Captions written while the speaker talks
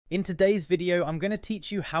In today's video, I'm going to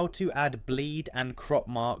teach you how to add bleed and crop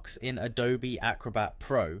marks in Adobe Acrobat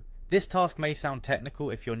Pro. This task may sound technical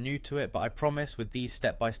if you're new to it, but I promise with these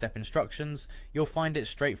step-by-step instructions, you'll find it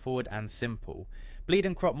straightforward and simple. Bleed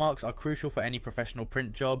and crop marks are crucial for any professional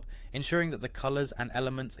print job, ensuring that the colours and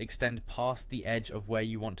elements extend past the edge of where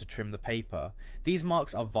you want to trim the paper. These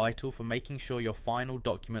marks are vital for making sure your final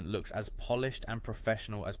document looks as polished and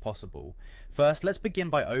professional as possible. First, let's begin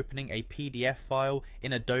by opening a PDF file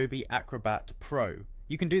in Adobe Acrobat Pro.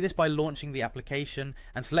 You can do this by launching the application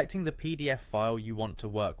and selecting the PDF file you want to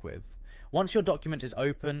work with. Once your document is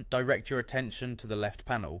open, direct your attention to the left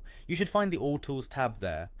panel. You should find the All Tools tab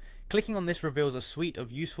there. Clicking on this reveals a suite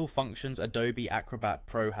of useful functions Adobe Acrobat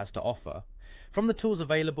Pro has to offer. From the tools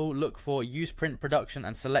available, look for Use Print Production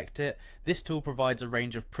and select it. This tool provides a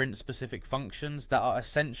range of print-specific functions that are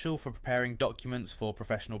essential for preparing documents for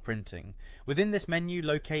professional printing. Within this menu,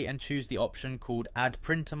 locate and choose the option called Add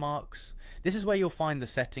Printer Marks. This is where you'll find the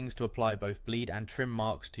settings to apply both bleed and trim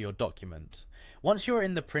marks to your document. Once you're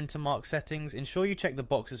in the printer mark settings, ensure you check the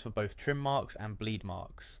boxes for both trim marks and bleed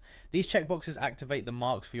marks. These checkboxes activate the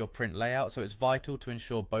marks for your print layout, so it's vital to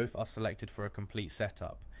ensure both are selected for a complete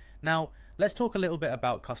setup. Now, let's talk a little bit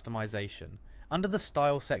about customization. Under the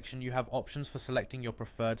Style section, you have options for selecting your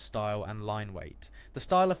preferred style and line weight. The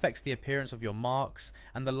style affects the appearance of your marks,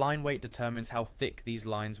 and the line weight determines how thick these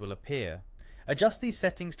lines will appear. Adjust these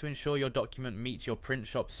settings to ensure your document meets your print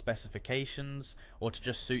shop's specifications, or to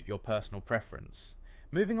just suit your personal preference.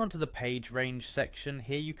 Moving on to the page range section,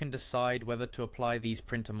 here you can decide whether to apply these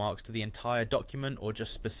printer marks to the entire document or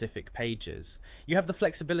just specific pages. You have the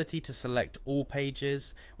flexibility to select all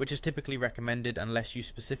pages, which is typically recommended unless you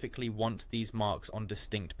specifically want these marks on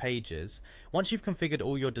distinct pages. Once you've configured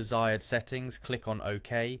all your desired settings, click on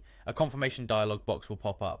OK. A confirmation dialog box will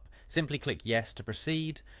pop up. Simply click Yes to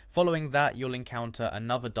proceed. Following that, you'll encounter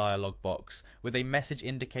another dialog box with a message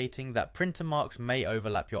indicating that printer marks may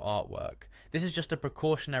overlap your artwork. This is just a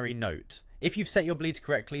precautionary note. If you've set your bleeds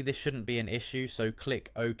correctly, this shouldn't be an issue, so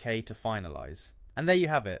click OK to finalize. And there you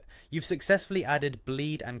have it. You've successfully added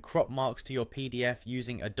bleed and crop marks to your PDF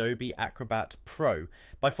using Adobe Acrobat Pro.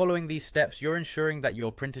 By following these steps, you're ensuring that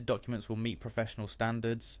your printed documents will meet professional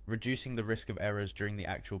standards, reducing the risk of errors during the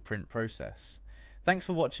actual print process. Thanks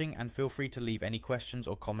for watching, and feel free to leave any questions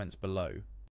or comments below.